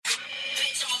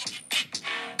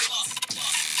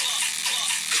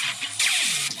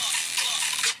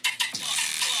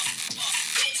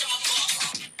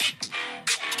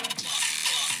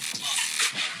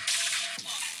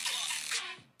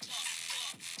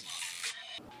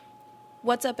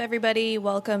What's up, everybody?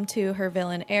 Welcome to Her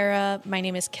Villain Era. My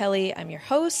name is Kelly. I'm your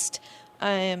host.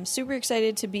 I am super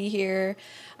excited to be here.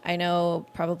 I know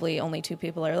probably only 2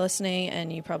 people are listening,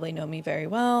 and you probably know me very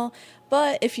well.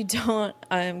 But if you don't,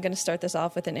 I'm going to start this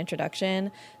off with an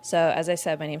introduction. So, as I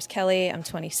said, my name's Kelly. I'm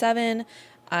 27.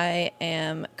 I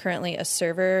am currently a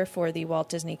server for the Walt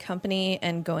Disney Company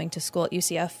and going to school at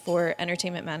UCF for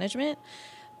entertainment management.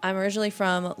 I'm originally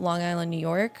from Long Island, New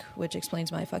York, which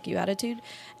explains my fuck you attitude.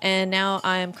 And now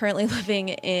I'm currently living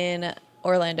in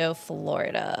Orlando,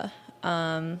 Florida.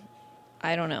 I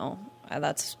don't know.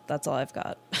 That's all I've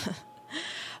got.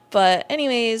 But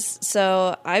anyways,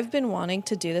 so I've been wanting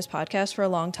to do this podcast for a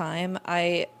long time.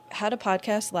 I had a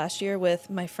podcast last year with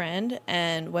my friend,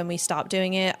 and when we stopped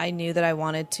doing it, I knew that I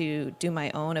wanted to do my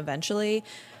own eventually,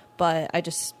 but I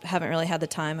just haven't really had the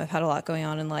time. I've had a lot going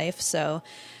on in life, so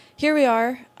here we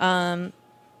are.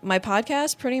 My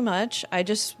podcast, pretty much, I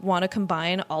just want to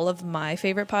combine all of my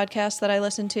favorite podcasts that I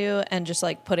listen to and just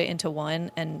like put it into one.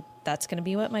 And that's going to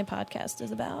be what my podcast is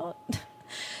about.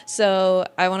 So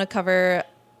I want to cover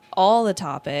all the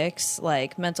topics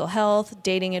like mental health,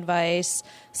 dating advice,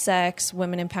 sex,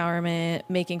 women empowerment,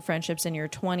 making friendships in your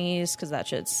 20s, because that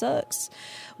shit sucks,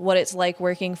 what it's like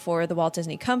working for the Walt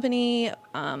Disney Company,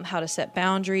 how to set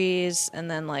boundaries,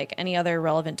 and then like any other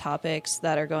relevant topics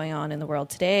that are going on in the world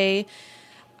today.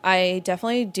 I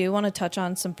definitely do want to touch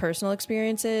on some personal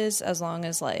experiences as long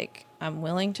as like I'm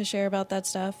willing to share about that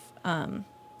stuff.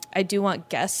 I do want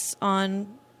guests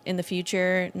on in the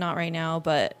future, not right now,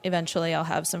 but eventually I'll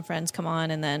have some friends come on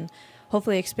and then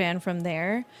hopefully expand from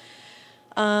there.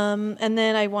 And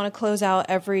then I want to close out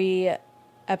every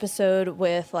episode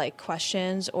with like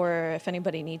questions or if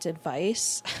anybody needs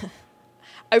advice.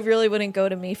 I really wouldn't go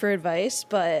to me for advice,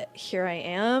 but here I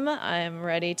am. I'm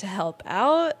ready to help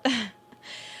out.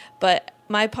 But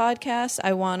my podcast,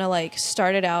 I want to like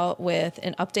start it out with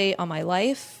an update on my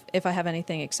life. If I have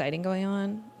anything exciting going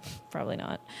on, probably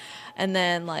not. And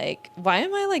then like, why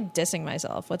am I like dissing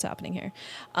myself? What's happening here?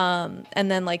 And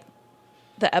then like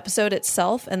the episode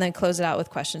itself, and then close it out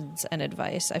with questions and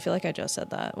advice. I feel like I just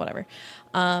said that, whatever.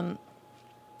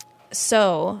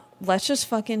 So let's just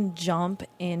fucking jump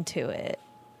into it.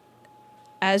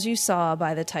 As you saw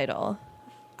by the title,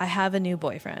 I have a new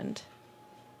boyfriend.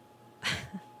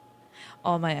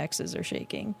 All my exes are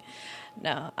shaking.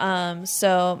 No.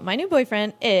 So my new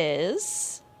boyfriend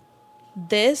is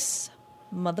this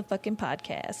motherfucking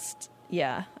podcast.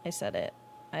 Yeah, I said it.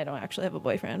 I don't actually have a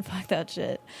boyfriend. Fuck that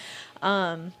shit.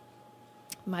 My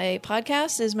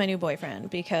podcast is my new boyfriend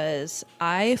because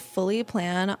I fully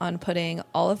plan on putting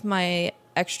all of my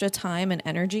extra time and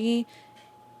energy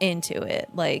into it.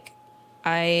 Like,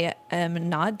 I am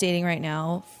not dating right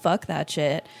now. Fuck that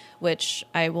shit. Which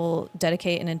I will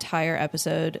dedicate an entire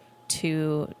episode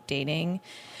to dating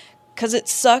because it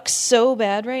sucks so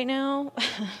bad right now.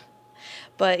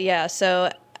 But yeah,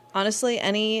 so honestly,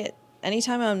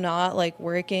 anytime I'm not like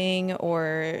working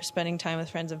or spending time with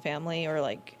friends and family or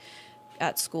like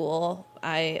at school,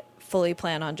 I fully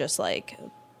plan on just like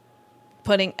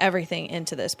putting everything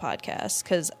into this podcast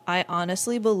because I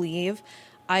honestly believe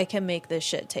I can make this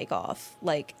shit take off.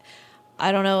 Like,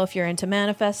 I don't know if you're into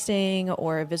manifesting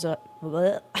or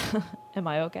am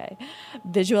I okay?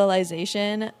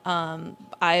 Visualization.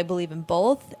 I believe in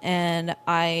both, and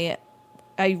I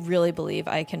really believe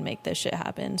I can make this shit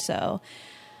happen. So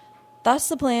that's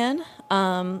the plan.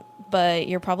 But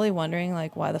you're probably wondering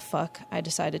like why the fuck I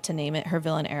decided to name it Her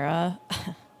Villain Era.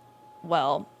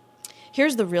 Well,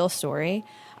 here's the real story.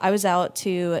 I was out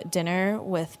to dinner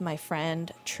with my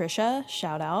friend Trisha,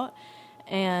 shout out,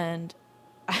 and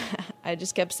I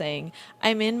just kept saying,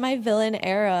 I'm in my villain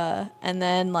era. And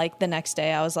then like the next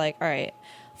day I was like, all right,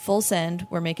 full send,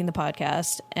 we're making the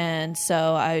podcast. And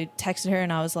so I texted her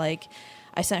and I was like,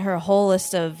 I sent her a whole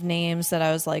list of names that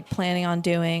I was like planning on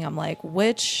doing. I'm like,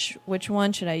 which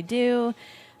one should I do?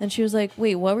 And she was like,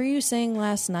 wait, what were you saying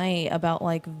last night about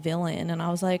like villain? And I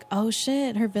was like, oh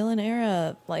shit, Her Villain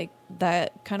Era. Like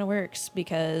that kind of works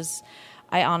because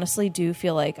I honestly do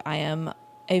feel like I am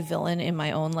a villain in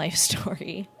my own life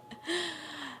story.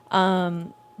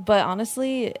 But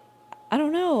honestly, I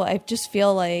don't know. I just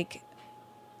feel like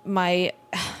I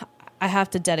have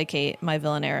to dedicate my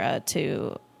villain era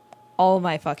to all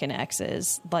my fucking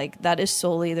exes. Like that is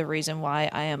solely the reason why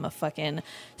I am a fucking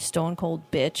stone cold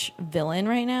bitch villain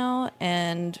right now.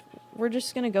 And we're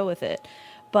just going to go with it.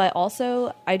 But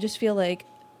also I just feel like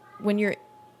when you're,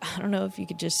 I don't know if you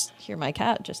could just hear my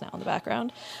cat just now in the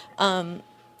background.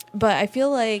 But I feel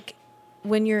like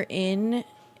when you're in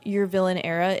your villain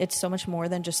era, it's so much more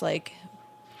than just like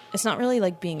it's not really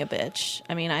like being a bitch.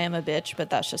 I mean, I am a bitch, but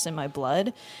that's just in my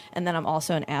blood. And then I'm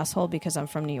also an asshole because I'm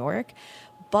from New York.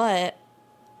 But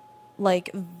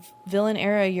like villain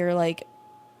era,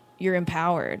 you're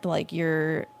empowered. Like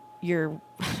you're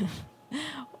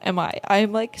I'm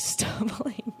like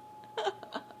stumbling.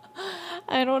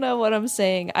 I don't know what I'm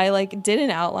saying. I like did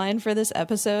an outline for this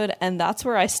episode and that's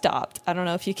where I stopped. I don't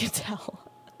know if you can tell.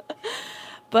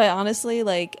 But honestly,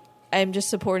 like, I'm just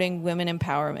supporting women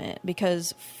empowerment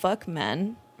because fuck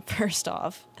men, first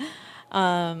off.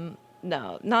 No,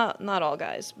 not all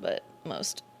guys, but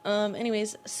most.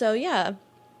 Anyways, so yeah,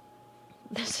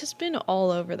 this has been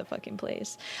all over the fucking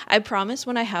place. I promise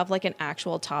when I have like an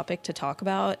actual topic to talk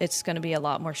about, it's going to be a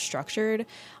lot more structured.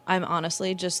 I'm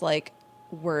honestly just like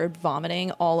word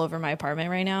vomiting all over my apartment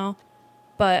right now.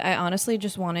 But I honestly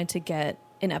just wanted to get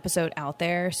an episode out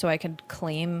there so I could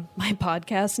claim my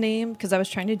podcast name, because I was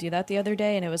trying to do that the other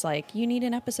day and it was like, you need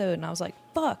an episode. And I was like,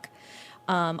 fuck.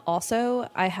 Also,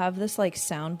 I have this like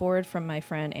soundboard from my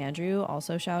friend Andrew,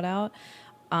 also shout out.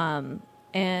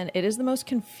 And it is the most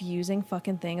confusing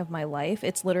fucking thing of my life.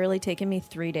 It's literally taken me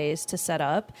 3 days to set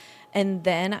up. And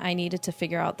then I needed to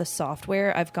figure out the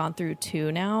software. I've gone through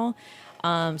 2 now.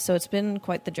 So it's been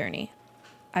quite the journey.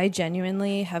 I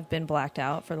genuinely have been blacked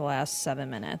out for the last 7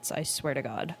 minutes. I swear to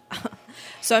God.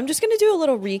 So I'm just going to do a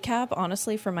little recap,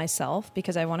 honestly, for myself,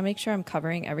 because I want to make sure I'm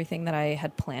covering everything that I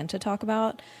had planned to talk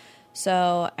about.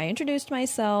 So I introduced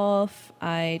myself.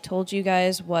 I told you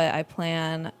guys what I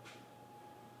plan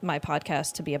my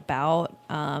podcast to be about,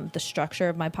 the structure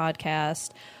of my podcast,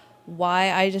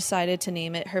 why I decided to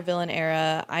name it Her Villain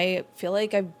Era. I feel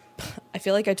like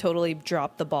I totally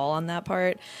dropped the ball on that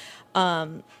part.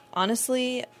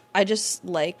 Honestly, I just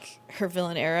like Her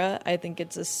Villain Era. I think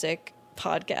it's a sick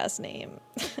podcast name.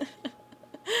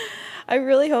 I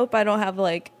really hope I don't have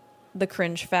like the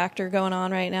cringe factor going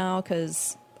on right now,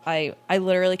 because I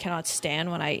literally cannot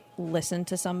stand when I listen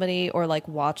to somebody or like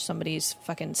watch somebody's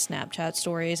fucking Snapchat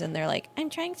stories and they're like, I'm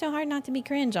trying so hard not to be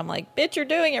cringe. I'm like, bitch, you're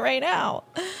doing it right now.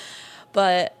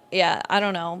 But yeah, I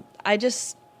don't know.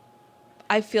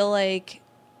 I feel like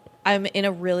I'm in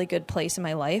a really good place in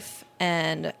my life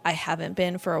and I haven't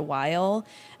been for a while.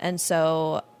 And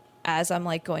so as I'm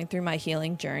like going through my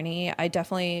healing journey, I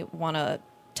definitely want to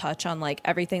touch on like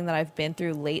everything that I've been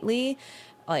through lately.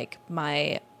 Like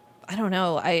I don't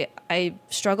know. I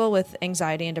struggle with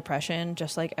anxiety and depression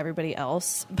just like everybody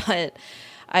else, but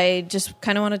I just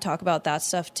kind of want to talk about that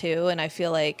stuff too. And I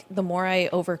feel like the more I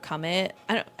overcome it,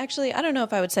 I don't know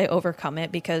if I would say overcome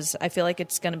it, because I feel like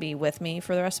it's going to be with me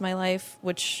for the rest of my life,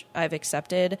 which I've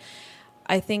accepted.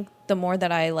 I think the more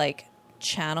that I like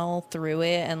channel through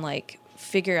it and like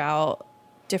figure out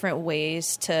different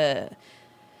ways to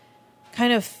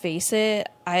kind of face it,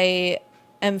 I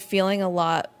am feeling a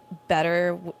lot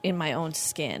better in my own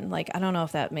skin. Like, I don't know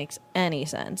if that makes any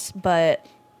sense, but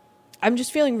I'm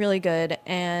just feeling really good.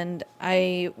 And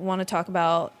I want to talk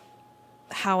about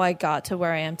how I got to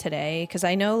where I am today. Cause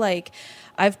I know like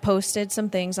I've posted some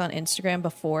things on Instagram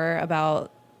before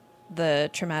about the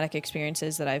traumatic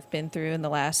experiences that I've been through in the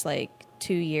last like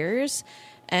 2 years.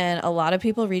 And a lot of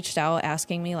people reached out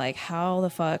asking me like, how the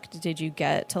fuck did you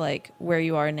get to like where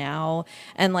you are now?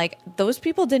 And like, those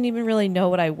people didn't even really know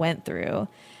what I went through.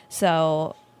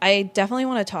 So I definitely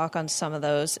want to talk on some of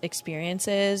those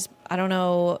experiences. I don't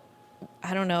know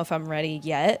if I'm ready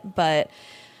yet, but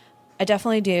I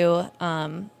definitely do.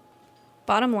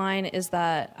 Bottom line is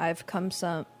that I've come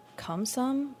some,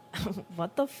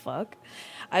 what the fuck?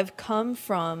 I've come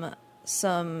from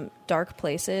some dark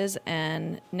places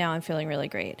and now I'm feeling really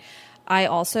great. I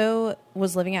also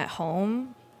was living at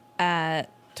home at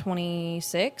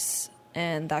 26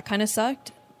 and that kind of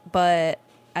sucked, but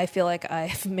I feel like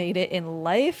I've made it in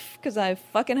life because I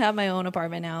fucking have my own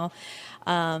apartment now.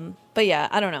 But yeah,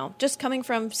 I don't know. Just coming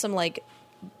from some like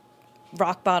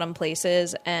rock bottom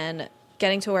places and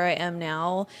getting to where I am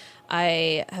now,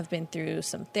 I have been through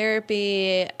some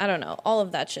therapy. I don't know, all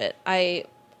of that shit.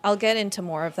 I'll get into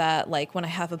more of that like when I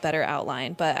have a better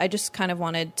outline, but I just kind of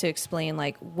wanted to explain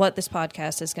like what this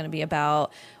podcast is going to be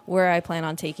about, where I plan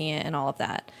on taking it and all of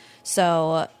that.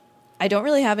 So I don't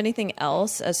really have anything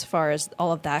else as far as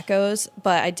all of that goes,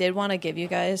 but I did want to give you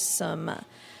guys some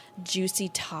juicy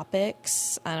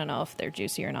topics. I don't know if they're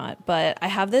juicy or not, but I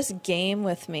have this game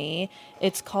with me.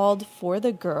 It's called For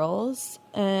the Girls,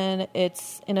 and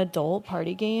it's an adult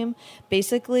party game.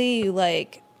 Basically,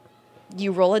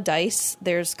 you roll a dice,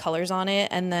 there's colors on it,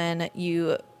 and then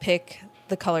you pick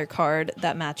the color card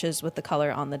that matches with the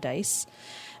color on the dice.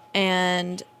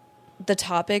 And the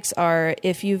topics are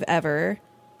if you've ever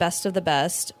best of the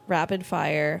best, rapid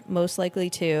fire, most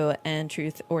likely to, and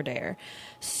truth or dare.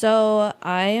 So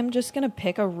I am just going to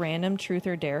pick a random truth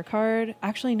or dare card.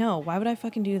 Actually, no. Why would I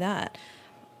fucking do that?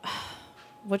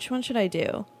 Which one should I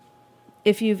do?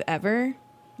 If you've ever...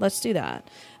 Let's do that.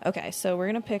 Okay, so we're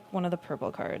going to pick one of the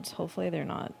purple cards. Hopefully they're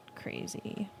not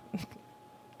crazy.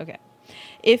 Okay.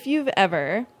 If you've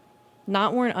ever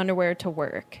not worn underwear to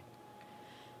work,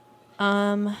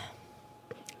 I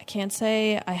can't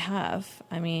say I have.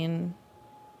 I mean,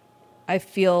 I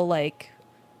feel like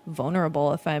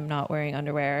vulnerable if I'm not wearing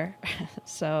underwear.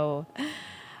 So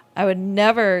I would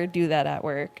never do that at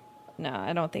work. No,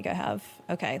 I don't think I have.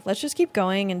 Okay, let's just keep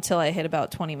going until I hit about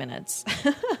 20 minutes.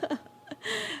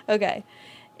 Okay.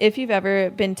 If you've ever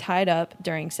been tied up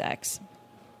during sex,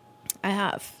 I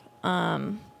have.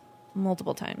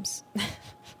 Multiple times.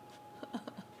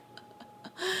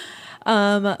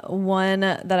 One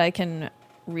that I can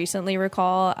recently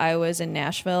recall, I was in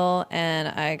Nashville and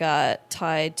I got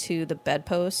tied to the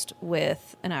bedpost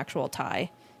with an actual tie.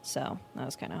 So that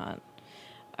was kind of hot.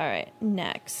 All right,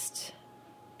 next.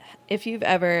 If you've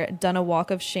ever done a walk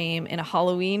of shame in a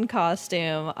Halloween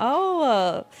costume.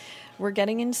 Oh, we're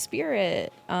getting in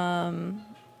spirit. In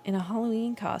a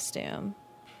Halloween costume.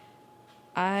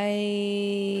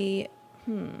 I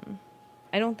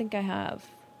don't think I have.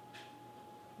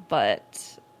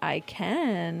 But I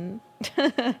can.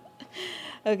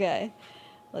 Okay,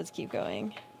 let's keep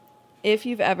going. If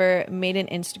you've ever made an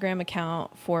Instagram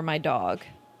account for my dog.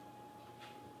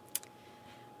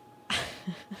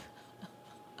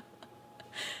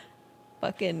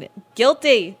 Fucking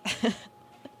guilty.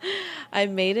 I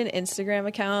made an Instagram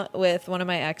account with one of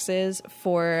my exes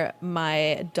for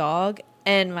my dog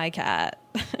and my cat.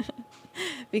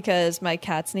 Because my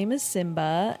cat's name is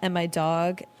Simba and my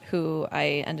dog, who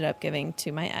I ended up giving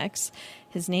to my ex,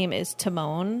 his name is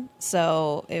Timon.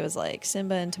 So it was like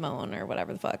Simba and Timon or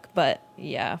whatever the fuck. But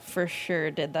yeah, for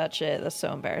sure did that shit. That's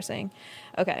so embarrassing.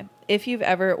 Okay. If you've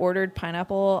ever ordered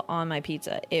pineapple on my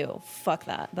pizza, ew, fuck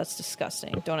that. That's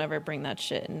disgusting. Don't ever bring that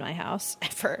shit in my house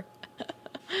ever.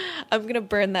 I'm going to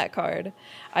burn that card.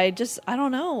 I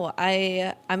don't know.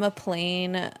 I'm a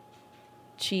plain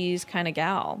cheese kind of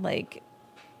gal. Like,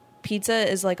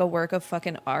 pizza is like a work of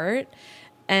fucking art.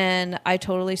 And I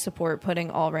totally support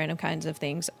putting all random kinds of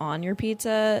things on your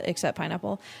pizza, except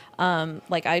pineapple.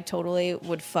 Like, I totally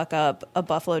would fuck up a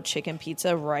buffalo chicken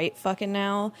pizza right fucking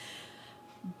now.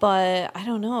 But I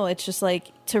don't know. It's just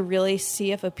like, to really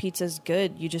see if a pizza's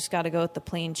good, you just got to go with the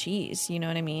plain cheese. You know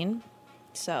what I mean?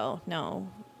 So, no.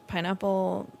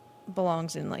 Pineapple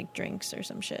belongs in, like, drinks or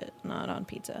some shit, not on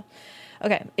pizza.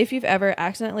 Okay. If you've ever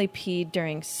accidentally peed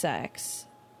during sex,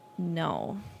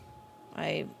 no.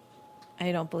 I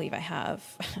don't believe I have.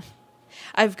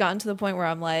 I've gotten to the point where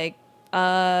I'm like,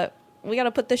 we got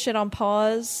to put this shit on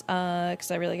pause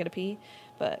because I really got to pee.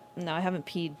 But no, I haven't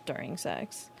peed during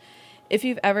sex. If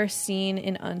you've ever seen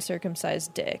an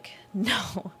uncircumcised dick,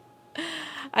 no,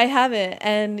 I haven't.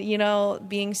 And, you know,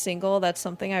 being single, that's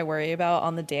something I worry about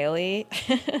on the daily.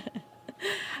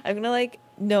 I'm going to, like,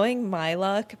 knowing my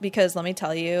luck, because let me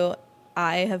tell you,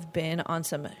 I have been on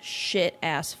some shit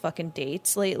ass fucking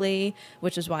dates lately,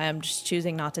 which is why I'm just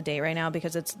choosing not to date right now,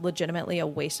 because it's legitimately a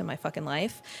waste of my fucking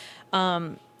life.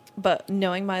 But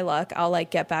knowing my luck, I'll,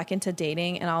 like, get back into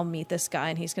dating and I'll meet this guy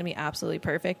and he's going to be absolutely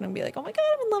perfect. And I'll be like, oh my God,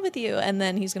 I'm in love with you. And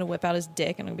then he's going to whip out his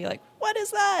dick and I'll be like, what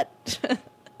is that?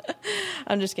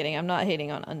 I'm just kidding. I'm not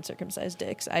hating on uncircumcised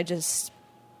dicks.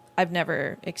 I've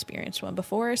never experienced one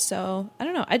before. So I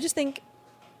don't know. I just think,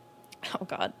 oh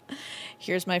God,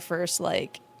 here's my first,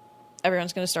 like,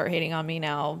 everyone's going to start hating on me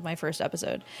now, my first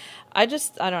episode. I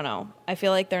don't know. I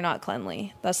feel like they're not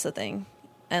cleanly. That's the thing.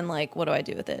 And, like, what do I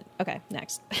do with it? Okay,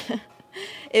 next.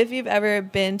 If you've ever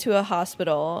been to a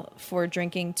hospital for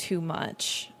drinking too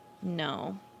much,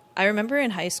 no. I remember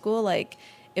in high school, like,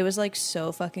 it was, like,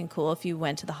 so fucking cool if you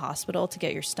went to the hospital to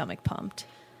get your stomach pumped.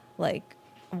 Like,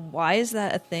 why is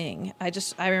that a thing?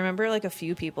 I remember, like, a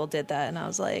few people did that, and I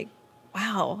was like,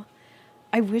 wow,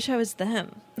 I wish I was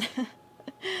them.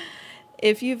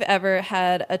 If you've ever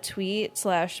had a tweet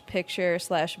 / picture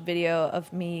 / video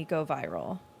of me go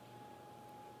viral.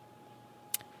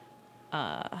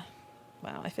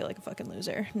 Wow, I feel like a fucking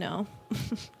loser. No.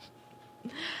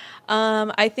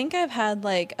 I think I've had,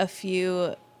 like, a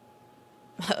few,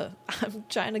 I'm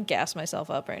trying to gas myself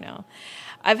up right now.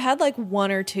 I've had, like,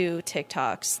 1 or 2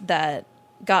 TikToks that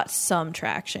got some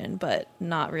traction, but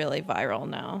not really viral,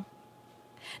 no.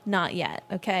 Not yet,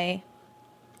 okay?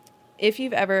 If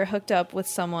you've ever hooked up with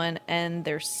someone and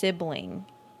their sibling.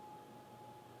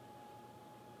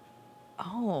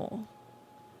 Oh.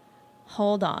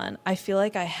 Hold on. I feel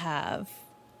like I have.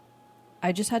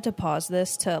 I just had to pause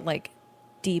this to like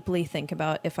deeply think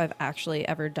about if I've actually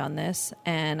ever done this.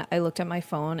 And I looked at my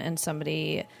phone and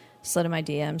somebody slid in my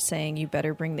DM saying, you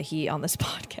better bring the heat on this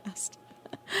podcast.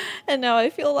 And now I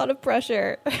feel a lot of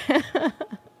pressure.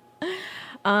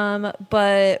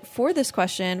 But for this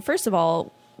question, first of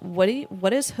all,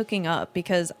 what is hooking up?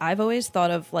 Because I've always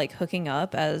thought of like hooking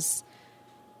up as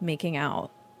making out.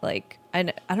 Like, I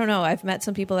don't know. I've met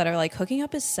some people that are like, hooking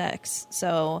up is sex.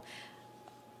 So,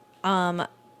 I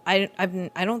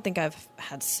don't think I've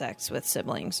had sex with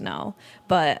siblings, no.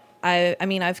 But I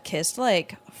mean, I've kissed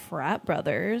like frat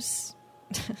brothers.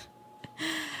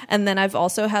 And then I've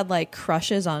also had like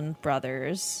crushes on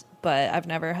brothers, but I've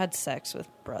never had sex with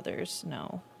brothers,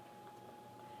 no.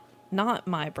 Not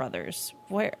my brothers.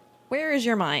 Where is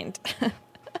your mind?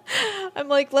 I'm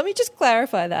like, let me just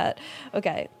clarify that.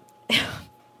 Okay.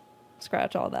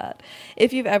 Scratch all that.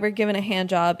 If you've ever given a hand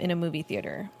job in a movie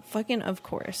theater, fucking of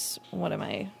course. What am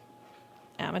I,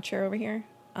 amateur over here?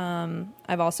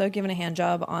 I've also given a hand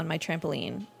job on my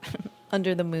trampoline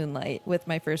under the moonlight with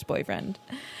my first boyfriend.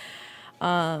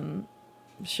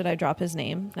 Should I drop his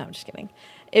name? No, I'm just kidding.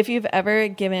 If you've ever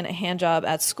given a hand job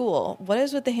at school, what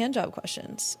is with the hand job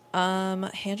questions?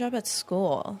 Hand job at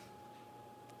school.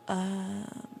 I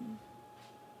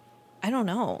don't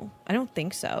know. I don't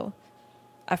think so.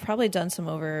 I've probably done some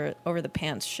over the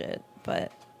pants shit,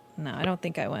 but no, I don't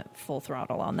think I went full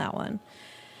throttle on that one.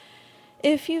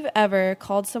 If you've ever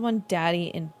called someone daddy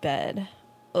in bed,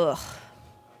 ugh.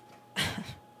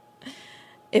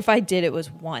 If I did, it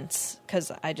was once, because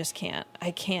I just can't.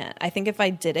 I can't. I think if I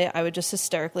did it, I would just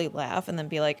hysterically laugh and then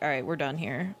be like, all right, we're done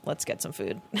here. Let's get some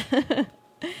food.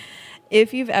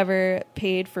 If you've ever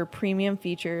paid for premium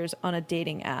features on a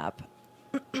dating app,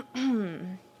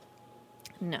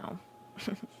 no.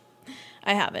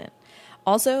 I haven't.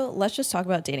 Also, let's just talk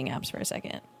about dating apps for a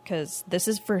second, because this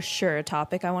is for sure a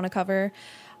topic I want to cover.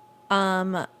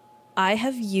 I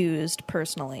have used,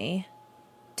 personally,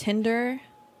 Tinder,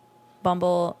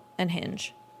 Bumble, and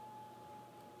Hinge.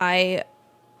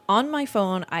 On my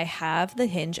phone, I have the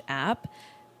Hinge app.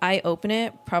 I open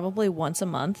it probably once a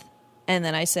month, and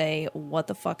then I say, what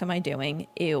the fuck am I doing?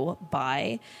 Ew,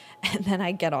 bye. And then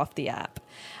I get off the app.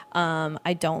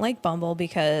 I don't like Bumble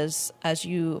because, as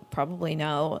you probably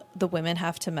know, the women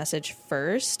have to message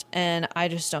first, and I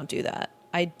just don't do that.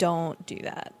 I don't do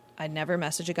that. I never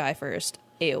message a guy first.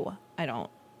 Ew, I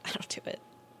don't do it.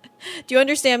 Do you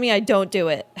understand me? I don't do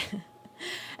it.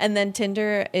 And then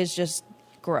Tinder is just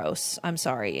gross. I'm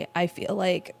sorry. I feel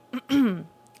like, am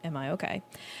I okay?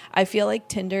 I feel like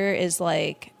Tinder is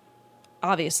like,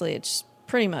 obviously it's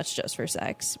pretty much just for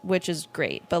sex, which is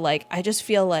great. But like, I just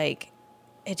feel like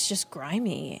it's just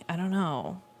grimy. I don't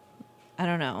know.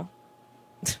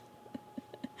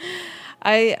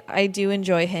 I do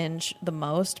enjoy Hinge the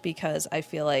most because I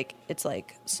feel like it's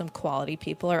like some quality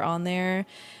people are on there.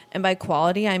 And by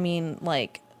quality, I mean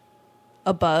like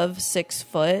above 6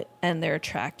 foot and they're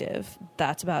attractive.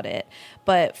 That's about it.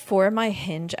 But for my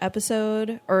Hinge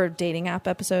episode, or dating app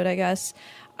episode, I guess,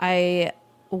 I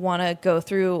want to go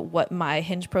through what my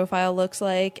Hinge profile looks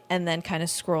like and then kind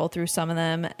of scroll through some of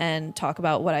them and talk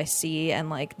about what I see and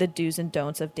like the do's and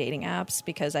don'ts of dating apps,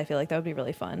 because I feel like that would be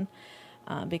really fun.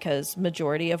 Because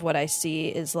majority of what I see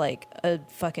is like a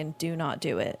fucking do not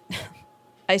do it.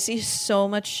 I see so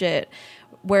much shit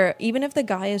where even if the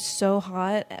guy is so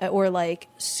hot or like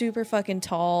super fucking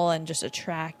tall and just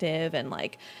attractive and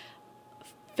like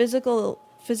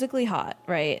physically hot,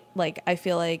 right? Like I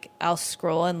feel like I'll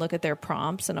scroll and look at their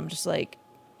prompts and I'm just like,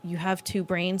 you have 2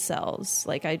 brain cells.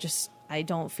 Like I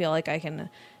don't feel like I can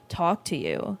talk to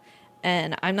you.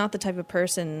 And I'm not the type of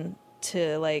person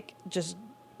to like just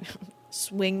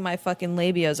swing my fucking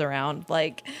labias around.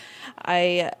 Like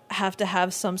I have to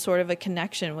have some sort of a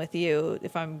connection with you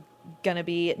if I'm gonna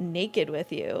be naked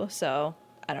with you. So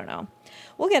I don't know.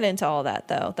 We'll get into all that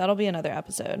though. That'll be another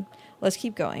episode. Let's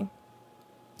keep going.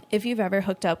 If you've ever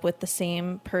hooked up with the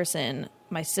same person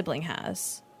my sibling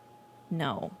has,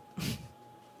 no.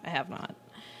 I have not.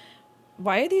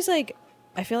 Why are these like,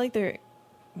 I feel like they're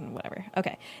whatever.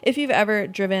 Okay. If you've ever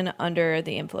driven under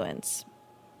the influence.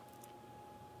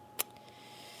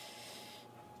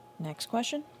 Next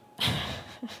question.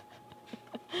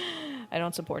 I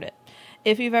don't support it.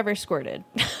 If you've ever squirted.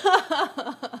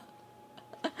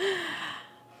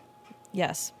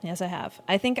 Yes, I have.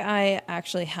 I think I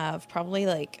actually have probably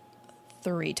like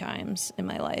 3 times in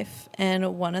my life.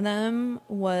 And one of them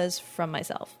was from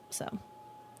myself. So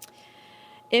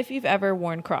if you've ever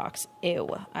worn Crocs, ew.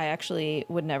 I actually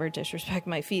would never disrespect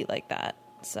my feet like that.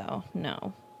 So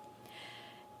no.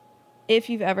 If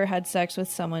you've ever had sex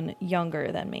with someone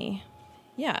younger than me.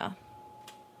 Yeah.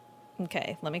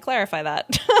 Okay, let me clarify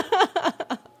that.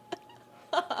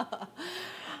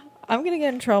 I'm gonna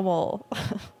get in trouble.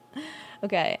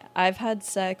 Okay, I've had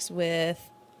sex with,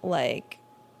 like,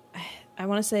 I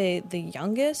want to say the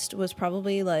youngest was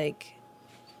probably like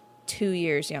 2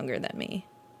 years younger than me.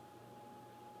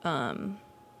 I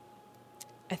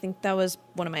think that was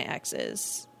one of my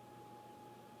exes.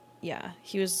 Yeah,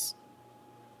 he was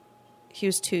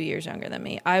 2 years younger than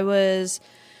me. I was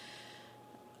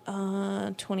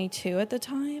 22 at the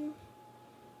time.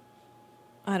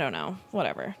 I don't know.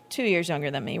 Whatever. 2 years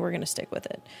younger than me. We're going to stick with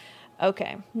it.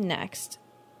 Okay, next.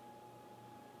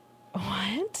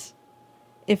 What?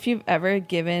 If you've ever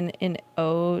given an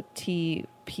OTPHJ.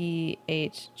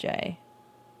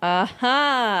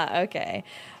 Aha! Okay.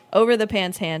 Over the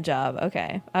pants hand job.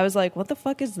 Okay. I was like, what the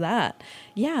fuck is that?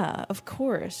 Yeah, of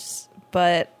course.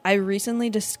 But I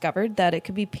recently discovered that it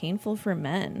could be painful for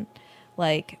men.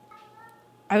 Like,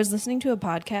 I was listening to a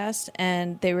podcast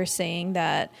and they were saying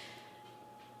that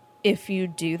if you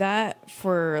do that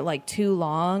for like too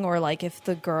long, or like if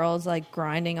the girl's like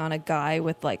grinding on a guy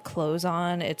with like clothes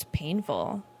on, it's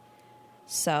painful.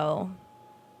 So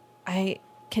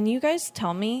can you guys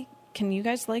tell me? Can you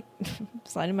guys like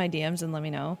slide in my DMs and let me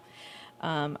know?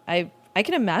 I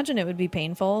can imagine it would be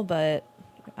painful, but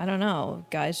I don't know.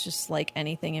 Guys just like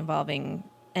anything involving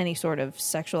any sort of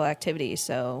sexual activity,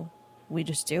 so we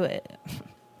just do it.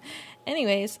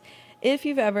 Anyways, if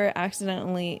you've ever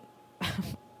accidentally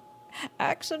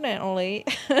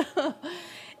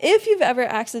if you've ever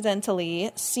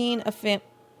accidentally seen a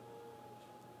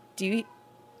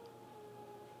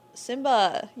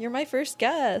Simba, you're my first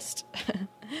guest.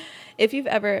 If you've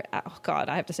ever, oh God,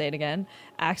 I have to say it again,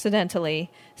 accidentally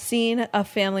seen a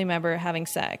family member having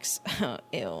sex.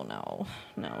 Ew, no.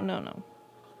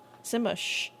 Simba,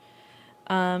 shh.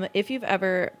 If you've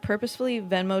ever purposefully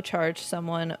Venmo charged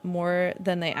someone more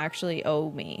than they actually owe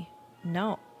me.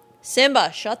 No.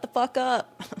 Simba, shut the fuck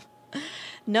up.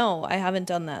 No, I haven't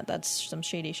done that. That's some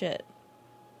shady shit.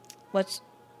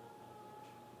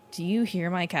 Do you hear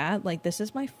my cat? Like, this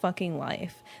is my fucking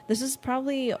life. This is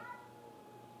probably...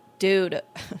 Dude.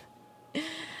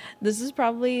 This is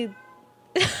probably...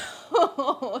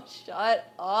 Oh,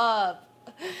 shut up.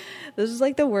 This is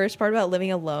like the worst part about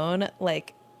living alone.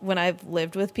 Like, when I've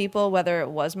lived with people, whether it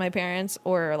was my parents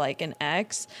or like an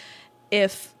ex,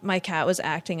 if my cat was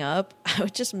acting up, I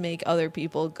would just make other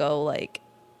people go like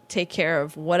take care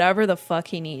of whatever the fuck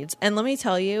he needs. And let me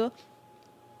tell you,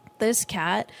 this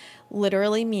cat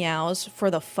literally meows for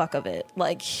the fuck of it.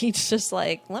 Like, he's just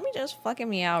like, let me just fucking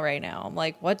meow right now. I'm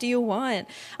like, what do you want?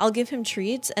 I'll give him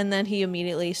treats, and then he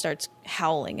immediately starts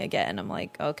howling again. I'm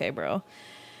like, okay, bro.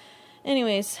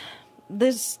 Anyways,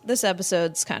 this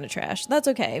episode's kind of trash. That's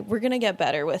okay. We're gonna get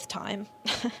better with time.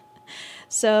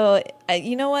 So,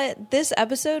 you know what? This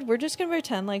episode, we're just going to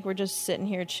pretend like we're just sitting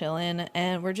here chilling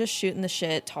and we're just shooting the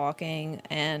shit, talking,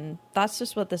 and that's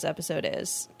just what this episode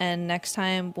is. And next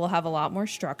time, we'll have a lot more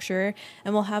structure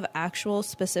and we'll have actual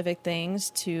specific things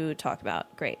to talk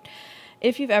about. Great.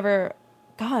 If you've ever...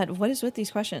 God, what is with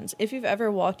these questions? If you've ever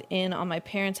walked in on my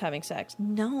parents having sex.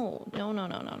 No.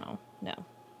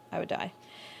 I would die.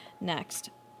 Next.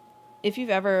 If you've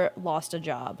ever lost a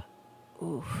job.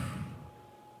 Ooh.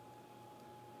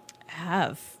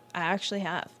 I actually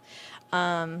have.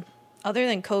 Other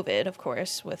than COVID, of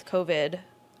course. With COVID,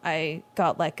 I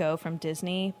got let go from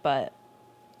Disney, but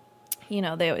you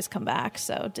know, they always come back.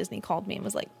 So Disney called me and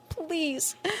was like,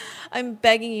 please, I'm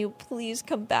begging you, please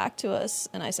come back to us.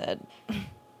 And I said,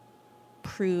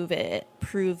 prove it.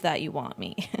 Prove that you want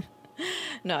me.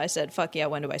 No, I said, fuck yeah,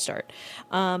 when do I start?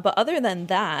 But other than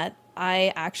that,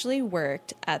 I actually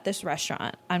worked at this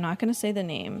restaurant. I'm not going to say the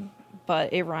name,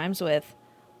 but it rhymes with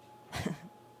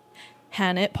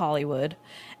Hannett Pollywood,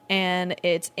 and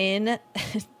it's in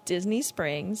Disney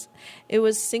Springs. It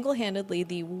was single-handedly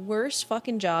the worst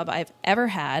fucking job I've ever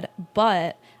had,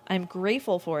 but I'm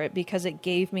grateful for it because it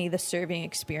gave me the serving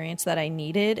experience that I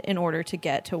needed in order to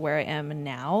get to where I am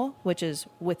now, which is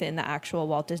within the actual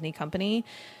Walt Disney Company.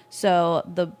 So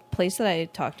the place that I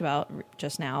talked about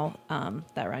just now,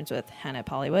 that rhymes with Hannett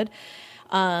Pollywood,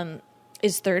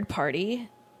 is third party.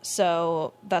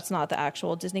 So that's not the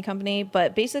actual Disney Company,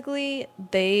 but basically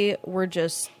I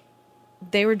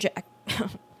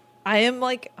am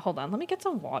like, hold on, let me get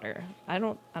some water. I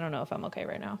don't know if I'm okay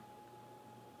right now.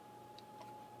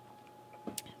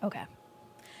 Okay.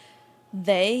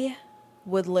 They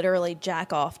would literally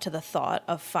jack off to the thought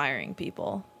of firing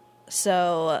people.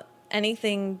 So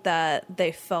anything that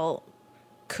they felt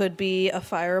could be a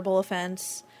fireable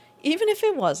offense, even if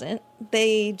it wasn't,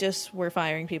 they just were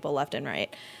firing people left and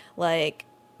right. Like,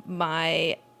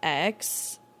 my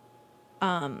ex,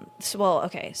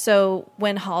 So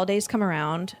when holidays come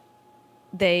around,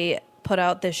 they put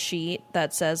out this sheet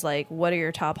that says, like, what are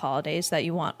your top holidays that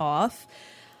you want off?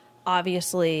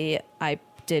 Obviously, I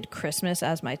did Christmas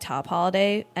as my top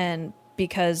holiday, and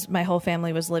because my whole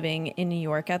family was living in New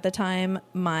York at the time,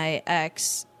 my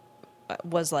ex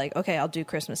was like, okay, I'll do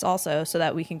Christmas also so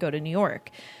that we can go to New York.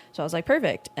 So I was like,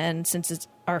 perfect. And since it's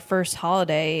our first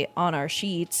holiday on our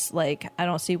sheets, like, I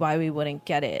don't see why we wouldn't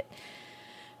get it.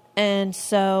 And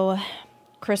so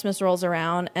Christmas rolls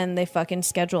around and they fucking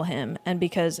schedule him. And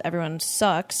because everyone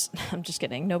sucks, I'm just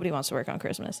kidding. Nobody wants to work on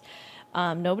Christmas.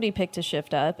 Nobody picked his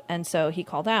shift up. And so he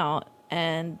called out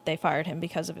and they fired him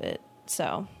because of it.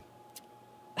 So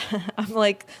I'm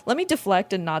like, let me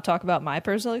deflect and not talk about my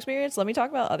personal experience. Let me talk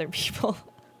about other people.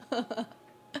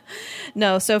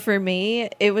 No, so for me,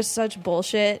 it was such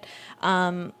bullshit.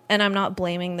 And I'm not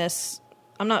blaming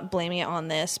it on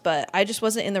this, but I just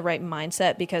wasn't in the right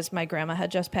mindset because my grandma had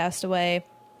just passed away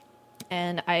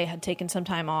and I had taken some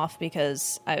time off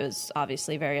because I was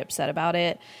obviously very upset about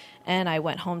it. And I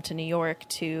went home to New York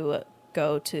to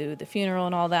go to the funeral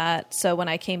and all that. So when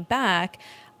I came back,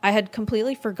 I had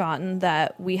completely forgotten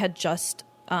that we had just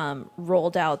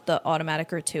rolled out the automatic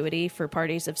gratuity for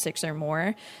parties of 6 or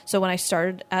more. So when I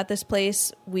started at this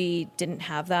place, we didn't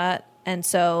have that. And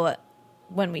so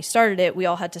when we started it, we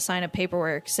all had to sign a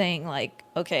paperwork saying, like,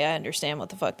 okay, I understand what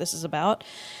the fuck this is about.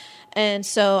 And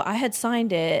so I had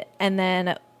signed it and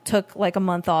then took like a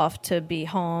month off to be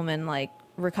home and like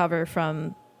recover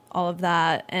from all of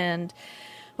that. And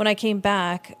when I came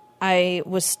back, I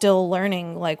was still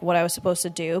learning like what I was supposed to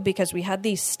do because we had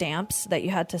these stamps that you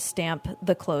had to stamp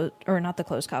not the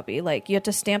closed copy. Like you had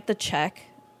to stamp the check,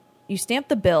 you stamp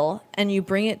the bill and you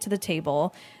bring it to the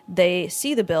table. They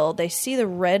see the bill, they see the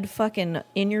red fucking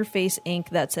in your face ink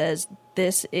that says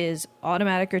this is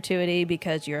automatic gratuity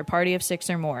because you're a party of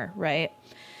 6 or more, right?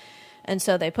 And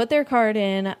so they put their card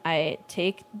in, I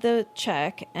take the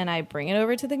check and I bring it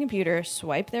over to the computer,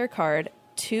 swipe their card,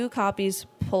 2 copies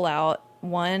pull out.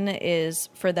 One is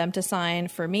for them to sign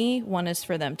for me, one is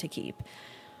for them to keep.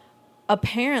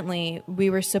 Apparently, we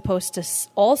were supposed to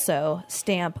also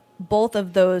stamp both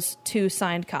of those 2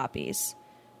 signed copies.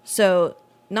 So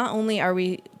not only are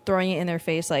we throwing it in their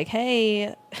face like,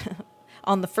 hey,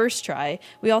 on the first try,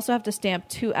 we also have to stamp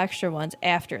 2 extra ones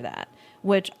after that,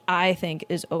 which I think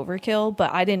is overkill,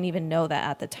 but I didn't even know that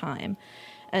at the time.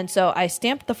 And so I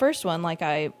stamped the first one like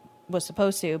I was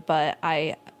supposed to, but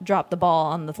I dropped the ball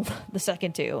on the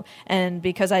second 2. And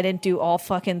because I didn't do all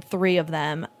fucking 3 of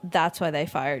them, that's why they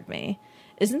fired me.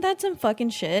 Isn't that some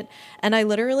fucking shit? And I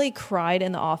literally cried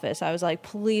in the office. I was like,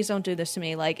 please don't do this to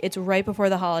me. Like, it's right before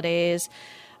the holidays.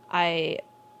 I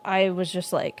was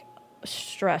just like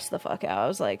stressed the fuck out. I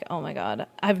was like, oh my God,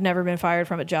 I've never been fired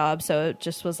from a job. So it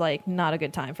just was like not a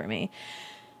good time for me.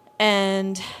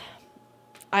 And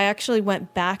I actually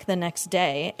went back the next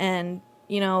day and,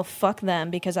 you know, fuck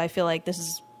them because I feel like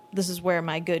this is where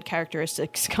my good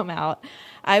characteristics come out.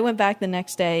 I went back the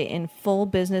next day in full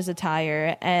business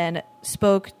attire and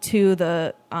spoke to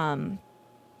the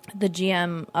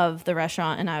GM of the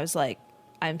restaurant, and I was like,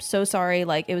 I'm so sorry.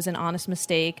 Like, it was an honest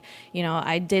mistake. You know,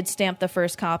 I did stamp the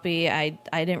first copy. I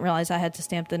didn't realize I had to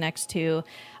stamp the next 2.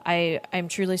 I'm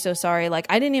truly so sorry. Like,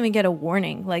 I didn't even get a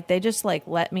warning. Like, they just like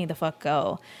let me the fuck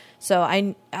go. So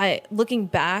I looking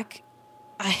back,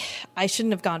 I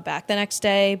shouldn't have gone back the next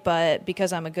day, but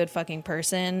because I'm a good fucking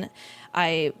person,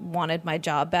 I wanted my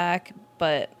job back,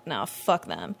 but no, fuck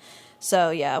them. So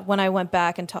yeah, when I went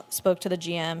back and spoke to the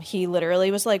GM, he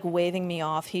literally was like waving me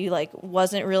off. He like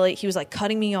wasn't really, he was like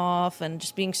cutting me off and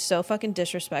just being so fucking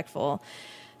disrespectful.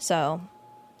 So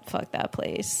fuck that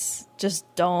place. Just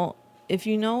don't, if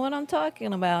you know what I'm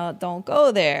talking about, don't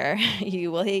go there.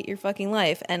 You will hate your fucking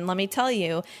life. And let me tell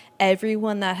you,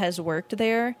 everyone that has worked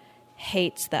there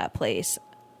hates that place.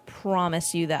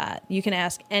 Promise you that. You can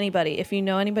ask anybody. If you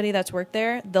know anybody that's worked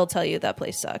there, they'll tell you that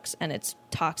place sucks and it's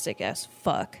toxic as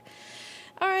fuck.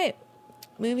 All right,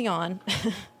 moving on.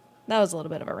 That was a little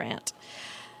bit of a rant.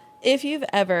 If you've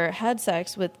ever had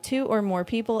sex with 2 or more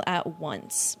people at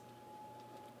once,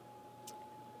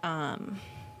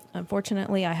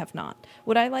 unfortunately, I have not.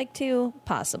 Would I like to?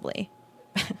 Possibly.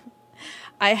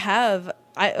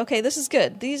 Okay, this is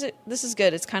good. This is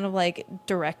good. It's kind of like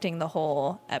directing the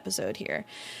whole episode here.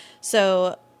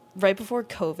 So right before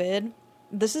COVID,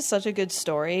 this is such a good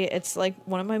story. It's like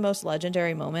one of my most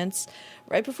legendary moments.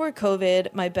 Right before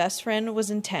COVID, my best friend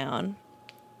was in town.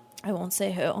 I won't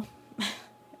say who. I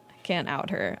can't out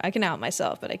her. I can out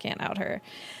myself, but I can't out her.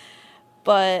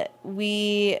 But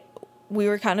we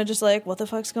were kind of just like, what the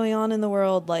fuck's going on in the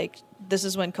world? Like, this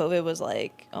is when COVID was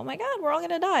like, oh my God, we're all going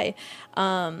to die.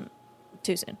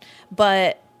 too soon.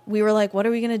 But we were like, what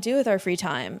are we going to do with our free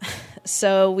time?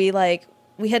 So we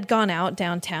had gone out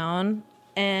downtown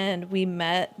and we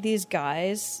met these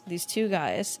two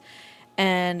guys,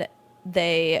 and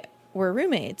they were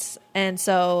roommates. And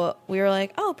so we were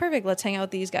like, oh, perfect, let's hang out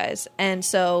with these guys. And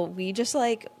so we just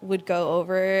like would go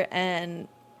over and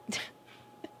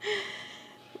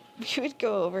we would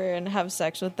go over and have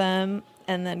sex with them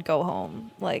and then go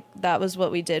home. Like, that was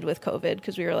what we did with COVID,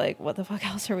 because we were like, what the fuck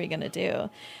else are we gonna do?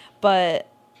 But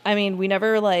I mean, we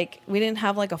never like, we didn't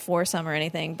have like a foursome or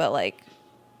anything, but like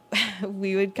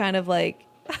we would kind of like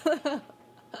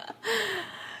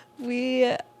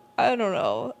I don't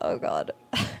know, oh god,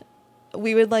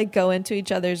 we would like go into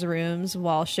each other's rooms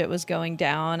while shit was going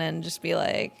down and just be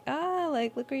like,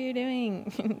 like, look what you're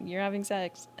doing. You're having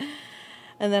sex.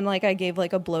 And then like I gave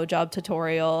like a blowjob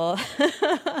tutorial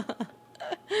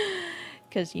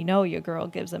because your girl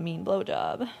gives a mean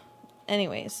blowjob.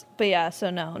 Anyways, but yeah, so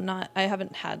no, I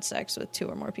haven't had sex with two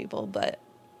or more people, but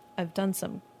I've done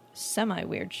some semi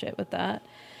weird shit with that.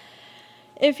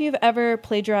 If you've ever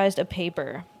plagiarized a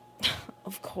paper,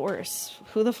 of course,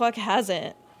 who the fuck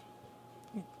hasn't?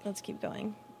 Let's keep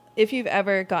going. If you've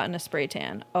ever gotten a spray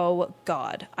tan, oh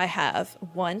god, I have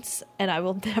once, and I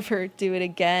will never do it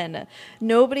again.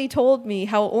 Nobody told me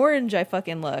how orange I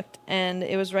fucking looked, and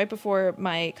it was right before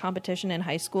my competition in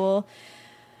high school.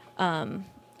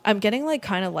 I'm getting like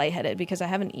kind of lightheaded because I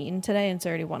haven't eaten today and it's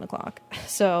already 1:00.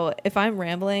 So if I'm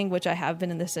rambling, which I have been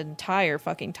in this entire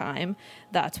fucking time,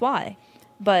 that's why.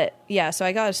 But yeah, so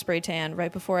I got a spray tan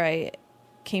right before I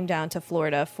came down to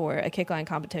Florida for a kickline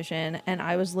competition, and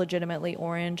I was legitimately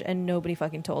orange and nobody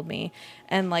fucking told me.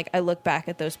 And like, I look back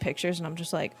at those pictures and I'm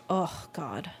just like, oh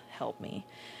god, help me.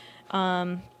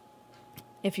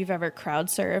 If you've ever crowd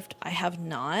surfed, I have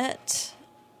not.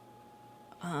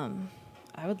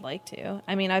 I would like to.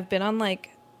 I mean, I've been on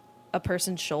like a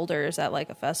person's shoulders at like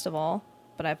a festival,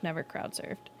 but I've never crowd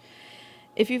surfed.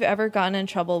 If you've ever gotten in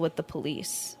trouble with the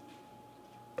police.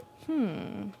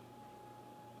 No.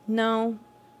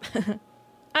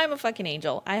 I'm a fucking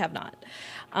angel. I have not.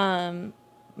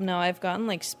 No, I've gotten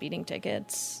like speeding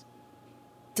tickets.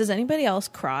 Does anybody else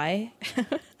cry?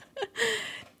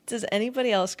 Does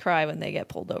anybody else cry when they get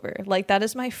pulled over? Like, that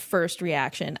is my first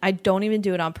reaction. I don't even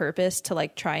do it on purpose to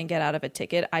like try and get out of a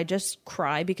ticket. I just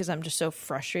cry because I'm just so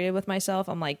frustrated with myself.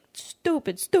 I'm like,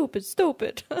 stupid, stupid,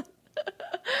 stupid.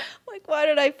 Like, why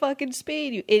did I fucking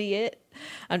speed, you idiot?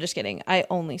 I'm just kidding. I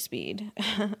only speed.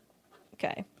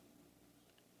 Okay.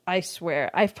 I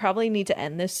swear, I probably need to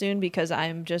end this soon because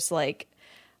I'm just like,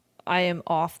 I am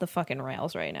off the fucking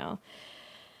rails right now.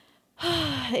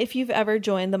 If you've ever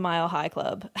joined the Mile High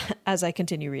Club, as I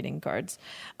continue reading cards,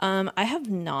 I have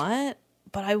not,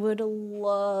 but I would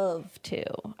love to.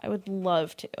 I would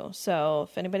love to. So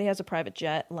if anybody has a private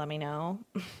jet, let me know.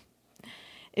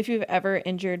 If you've ever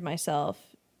injured myself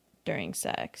during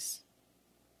sex,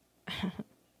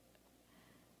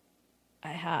 I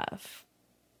have.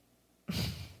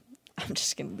 I'm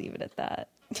just going to leave it at that.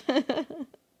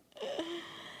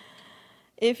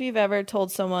 If you've ever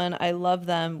told someone I love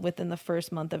them within the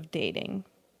first month of dating.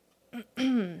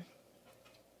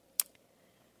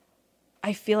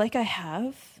 I feel like I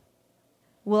have.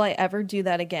 Will I ever do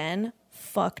that again?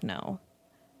 Fuck no.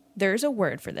 There's a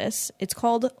word for this. It's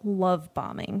called love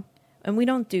bombing. And we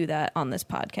don't do that on this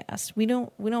podcast. We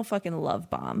don't fucking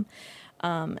love bomb.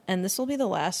 And this will be the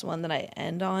last one that I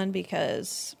end on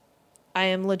because I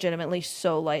am legitimately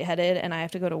so lightheaded and I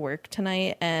have to go to work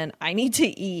tonight and I need to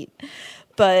eat.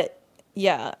 But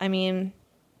yeah, I mean,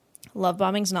 love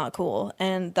bombing's not cool.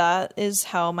 And that is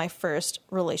how my first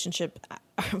relationship,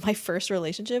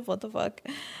 what the fuck?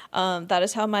 That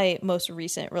is how my most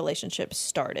recent relationship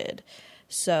started.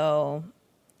 So,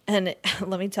 and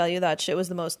let me tell you, that shit was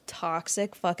the most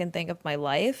toxic fucking thing of my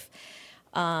life.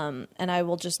 And I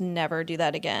will just never do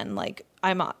that again. Like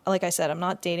I said, I'm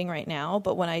not dating right now,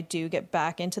 but when I do get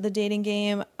back into the dating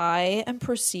game, I am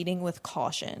proceeding with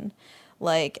caution.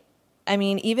 Like, I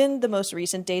mean, even the most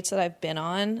recent dates that I've been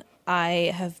on,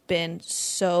 I have been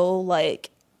so like,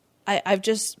 I've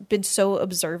just been so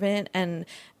observant and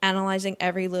analyzing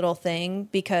every little thing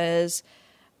because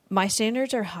my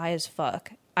standards are high as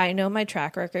fuck. I know my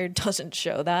track record doesn't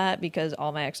show that because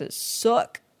all my exes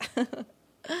suck.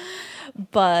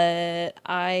 But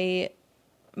my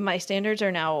standards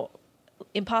are now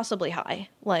impossibly high.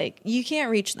 Like, you can't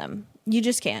reach them. You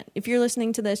just can't. If you're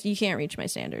listening to this, you can't reach my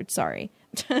standards. Sorry.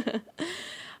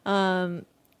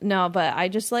 No, but I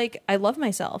just like, I love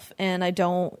myself and I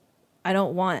don't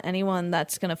want anyone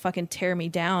that's going to fucking tear me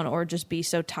down or just be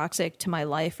so toxic to my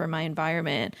life or my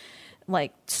environment,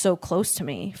 like so close to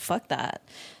me. Fuck that.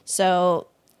 So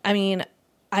I mean,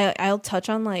 I'll touch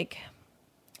on like,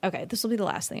 okay, this will be the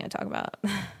last thing I talk about.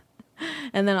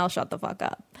 And then I'll shut the fuck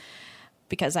up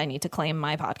because I need to claim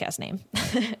my podcast name.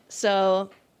 So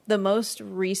the most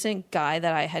recent guy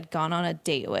that I had gone on a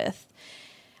date with,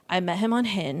 I met him on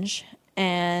Hinge,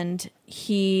 and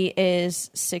he is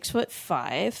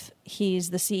 6'5". He's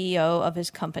the CEO of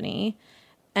his company,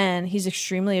 and he's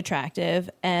extremely attractive,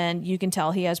 and you can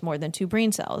tell he has more than 2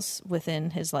 brain cells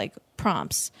within his like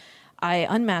prompts. I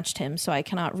unmatched him, so I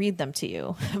cannot read them to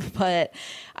you. But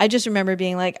I just remember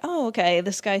being like, oh, okay,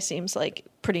 this guy seems like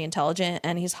pretty intelligent,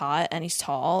 and he's hot, and he's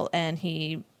tall, and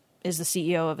he is the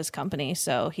CEO of his company,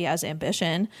 so he has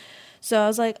ambition. So I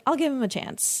was like, I'll give him a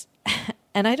chance.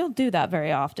 And I don't do that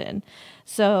very often.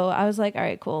 So I was like, all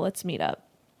right, cool, let's meet up.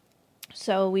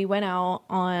 So we went out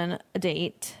on a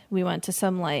date. We went to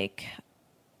some like,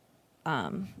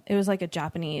 it was like a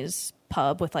Japanese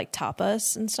pub with like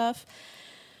tapas and stuff.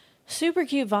 Super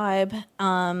cute vibe.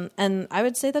 And I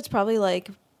would say that's probably like,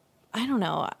 I don't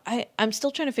know. I'm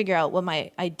still trying to figure out what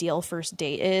my ideal first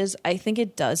date is. I think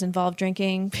it does involve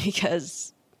drinking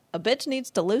because a bitch needs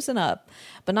to loosen up,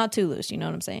 but not too loose. You know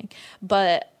what I'm saying?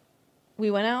 But we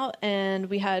went out and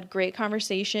we had great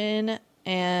conversation,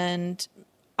 and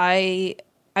I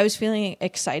was feeling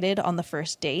excited on the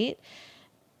first date,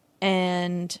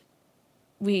 and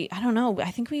I don't know.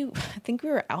 I think we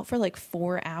were out for like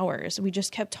 4 hours. We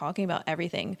just kept talking about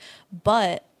everything.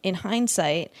 But in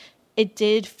hindsight, it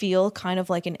did feel kind of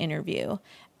like an interview.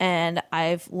 And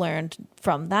I've learned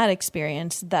from that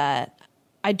experience that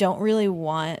I don't really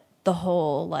want the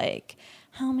whole like,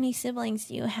 how many siblings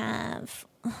do you have?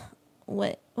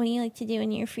 What do you like to do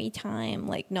in your free time?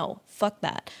 Like, no, fuck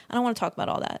that. I don't want to talk about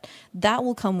all that. That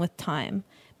will come with time.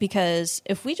 Because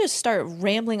if we just start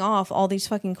rambling off all these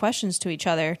fucking questions to each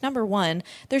other, number one,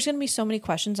 there's going to be so many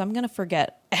questions. I'm going to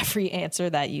forget every answer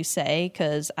that you say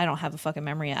because I don't have a fucking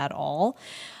memory at all.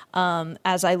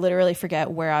 As I literally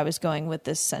forget where I was going with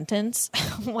this sentence.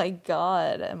 Oh my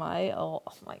God. Oh my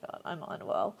God. I'm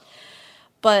unwell.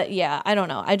 But yeah, I don't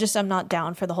know. I'm not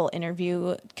down for the whole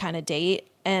interview kind of date.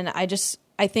 And I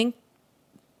think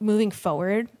moving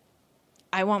forward,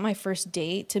 I want my first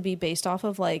date to be based off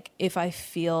of like if I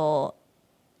feel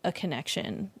a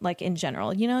connection, like in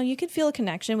general. You know, you can feel a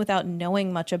connection without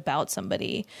knowing much about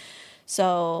somebody.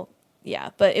 So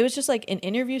yeah, but it was just like an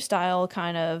interview style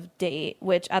kind of date,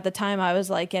 which at the time I was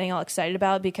like getting all excited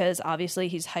about because obviously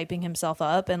he's hyping himself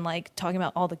up and like talking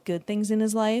about all the good things in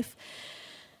his life.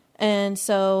 And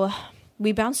so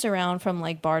we bounced around from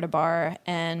like bar to bar,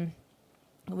 and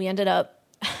we ended up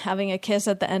having a kiss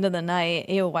at the end of the night.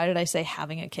 Ew, why did I say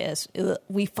having a kiss? Ugh,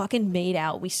 we fucking made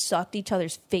out. We sucked each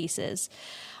other's faces.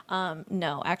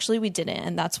 No, actually we didn't,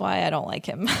 and that's why I don't like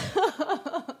him.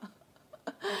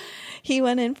 He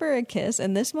went in for a kiss,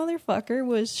 and this motherfucker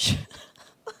was...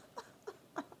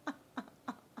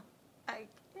 I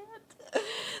can't.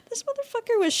 This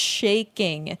motherfucker was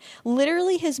shaking.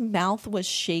 Literally, his mouth was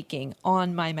shaking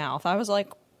on my mouth. I was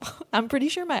like... I'm pretty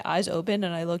sure my eyes opened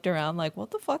and I looked around like,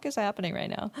 what the fuck is happening right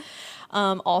now?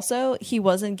 Also, he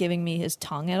wasn't giving me his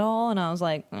tongue at all. And I was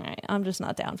like, all right, I'm just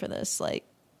not down for this. Like,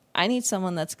 I need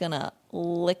someone that's going to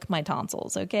lick my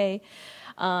tonsils, okay?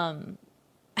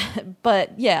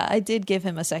 But yeah, I did give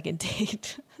him a second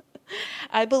date.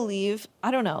 I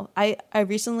don't know. I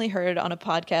recently heard on a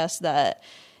podcast that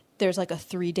there's like a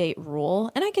 3-date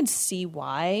rule. And I can see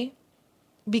why.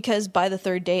 Because by the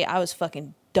 3rd date, I was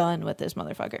fucking done with this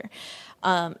motherfucker.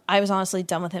 I was honestly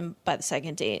done with him by the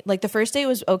 2nd date. Like the first date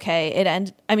was okay.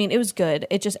 It was good.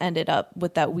 It just ended up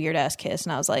with that weird ass kiss.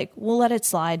 And I was like, we'll let it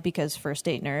slide because first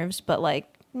date nerves. But like,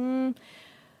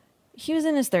 he was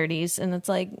in his 30s and it's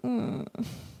like,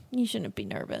 you shouldn't be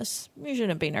nervous. You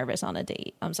shouldn't be nervous on a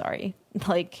date. I'm sorry.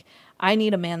 Like, I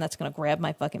need a man that's going to grab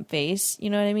my fucking face. You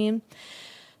know what I mean?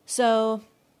 So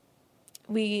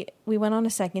we went on a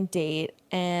 2nd date,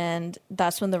 and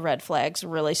that's when the red flags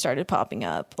really started popping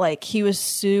up. Like, he was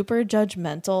super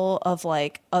judgmental of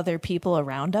like other people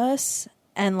around us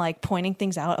and like pointing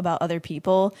things out about other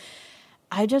people.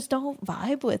 I just don't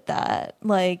vibe with that.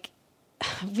 Like,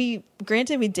 we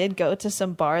did go to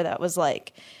some bar that was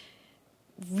like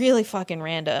really fucking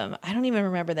random. I don't even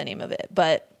remember the name of it,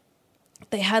 but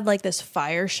they had like this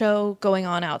fire show going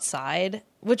on outside,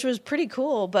 which was pretty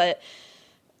cool, but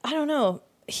I don't know.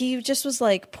 He just was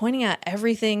like pointing at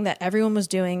everything that everyone was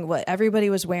doing, what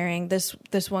everybody was wearing. This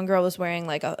one girl was wearing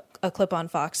like a clip-on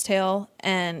foxtail,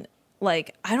 and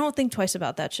like, I don't think twice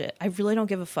about that shit. I really don't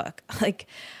give a fuck. Like,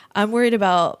 I'm worried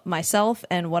about myself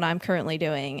and what I'm currently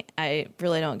doing. I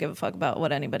really don't give a fuck about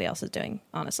what anybody else is doing,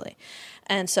 honestly.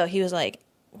 And so he was like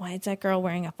why is that girl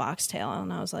wearing a foxtail?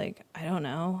 And I was like, I don't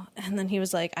know. And then he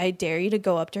was like, I dare you to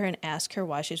go up to her and ask her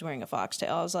why she's wearing a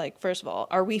foxtail. I was like, first of all,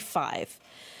 are we 5?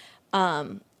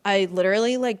 I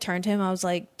literally like turned to him. I was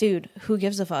like, dude, who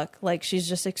gives a fuck? Like, she's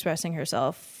just expressing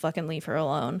herself. Fucking leave her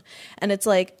alone. And it's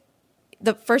like,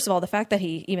 first of all, the fact that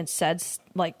he even said,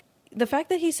 like, the fact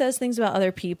that he says things about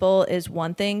other people is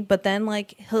one thing, but then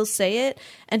like he'll say it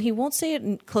and he won't say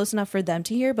it close enough for them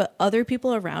to hear, but other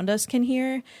people around us can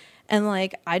hear. And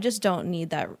like, I just don't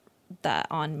need that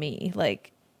on me.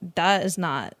 Like, that is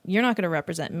not, you're not going to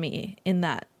represent me in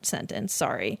that sentence.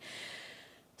 Sorry.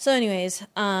 So anyways,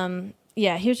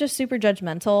 yeah, he was just super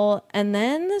judgmental. And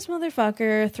then this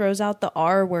motherfucker throws out the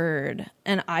R word,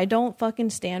 and I don't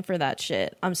fucking stand for that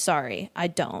shit. I'm sorry. I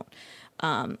don't.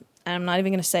 And I'm not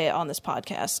even going to say it on this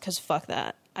podcast because fuck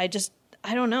that. I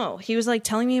don't know. He was like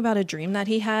telling me about a dream that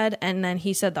he had, and then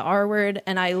he said the R word,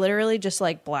 and I literally just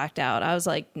like blacked out. I was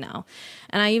like, no.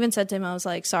 And I even said to him, I was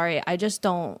like, sorry, I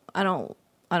don't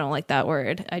like that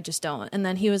word. I just don't. And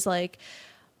then he was like,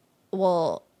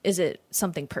 well, is it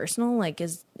something personal? Like,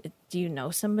 do you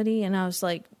know somebody? And I was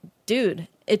like, dude,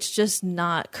 it's just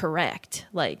not correct.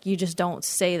 Like, you just don't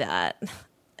say that.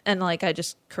 And like, I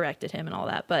just corrected him and all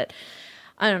that, but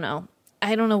I don't know.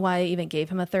 I don't know why I even gave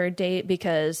him a third date,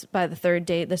 because by the third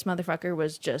date, this motherfucker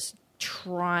was just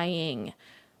trying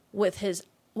with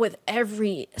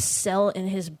every cell in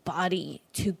his body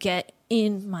to get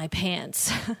in my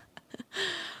pants.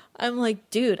 I'm like,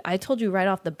 dude, I told you right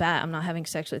off the bat, I'm not having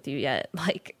sex with you yet.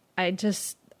 Like,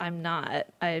 I'm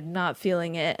not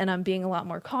feeling it. And I'm being a lot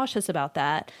more cautious about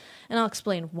that. And I'll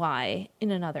explain why in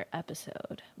another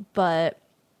episode. But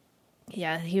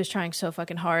yeah, he was trying so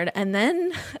fucking hard. And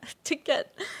then to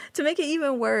make it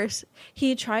even worse,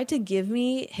 he tried to give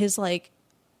me his like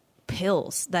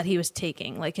pills that he was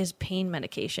taking, like his pain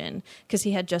medication, because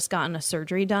he had just gotten a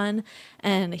surgery done,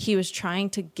 and he was trying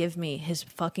to give me his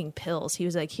fucking pills. He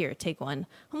was like, here, take one.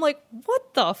 I'm like,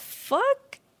 what the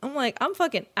fuck? I'm like, I'm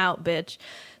fucking out, bitch.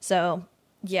 So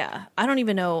yeah, I don't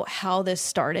even know how this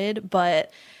started,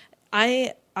 but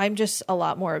I'm just a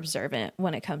lot more observant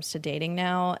when it comes to dating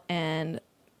now. And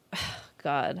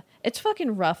God, it's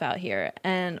fucking rough out here.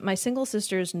 And my single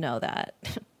sisters know that.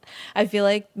 I feel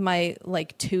like my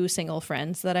like 2 single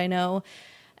friends that I know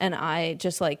and I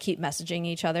just like keep messaging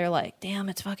each other like, damn,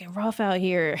 it's fucking rough out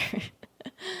here.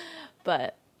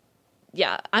 But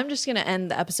yeah, I'm just going to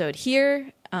end the episode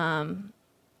here.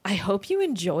 I hope you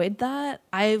enjoyed that.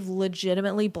 I've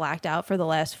legitimately blacked out for the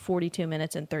last 42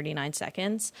 minutes and 39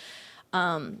 seconds.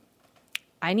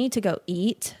 I need to go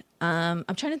eat. I'm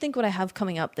trying to think what I have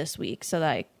coming up this week so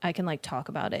that I can like talk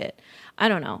about it. I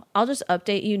don't know. I'll just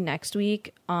update you next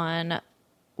week on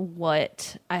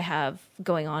what I have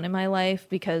going on in my life,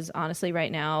 because honestly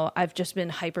right now I've just been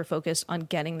hyper focused on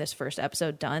getting this first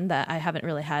episode done, that I haven't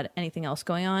really had anything else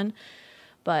going on.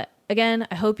 But again,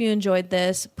 I hope you enjoyed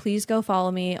this. Please go follow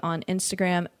me on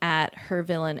Instagram at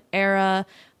hervillainera.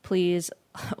 Please,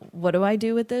 what do I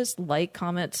do with this? Like,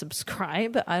 comment,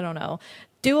 subscribe. I don't know.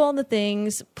 Do all the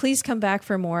things. Please come back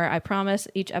for more. I promise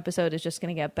each episode is just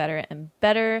going to get better and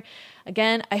better.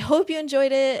 Again, I hope you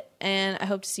enjoyed it, and I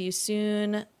hope to see you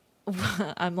soon.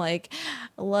 I'm like,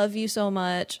 love you so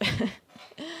much.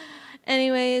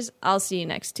 Anyways, I'll see you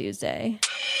next Tuesday.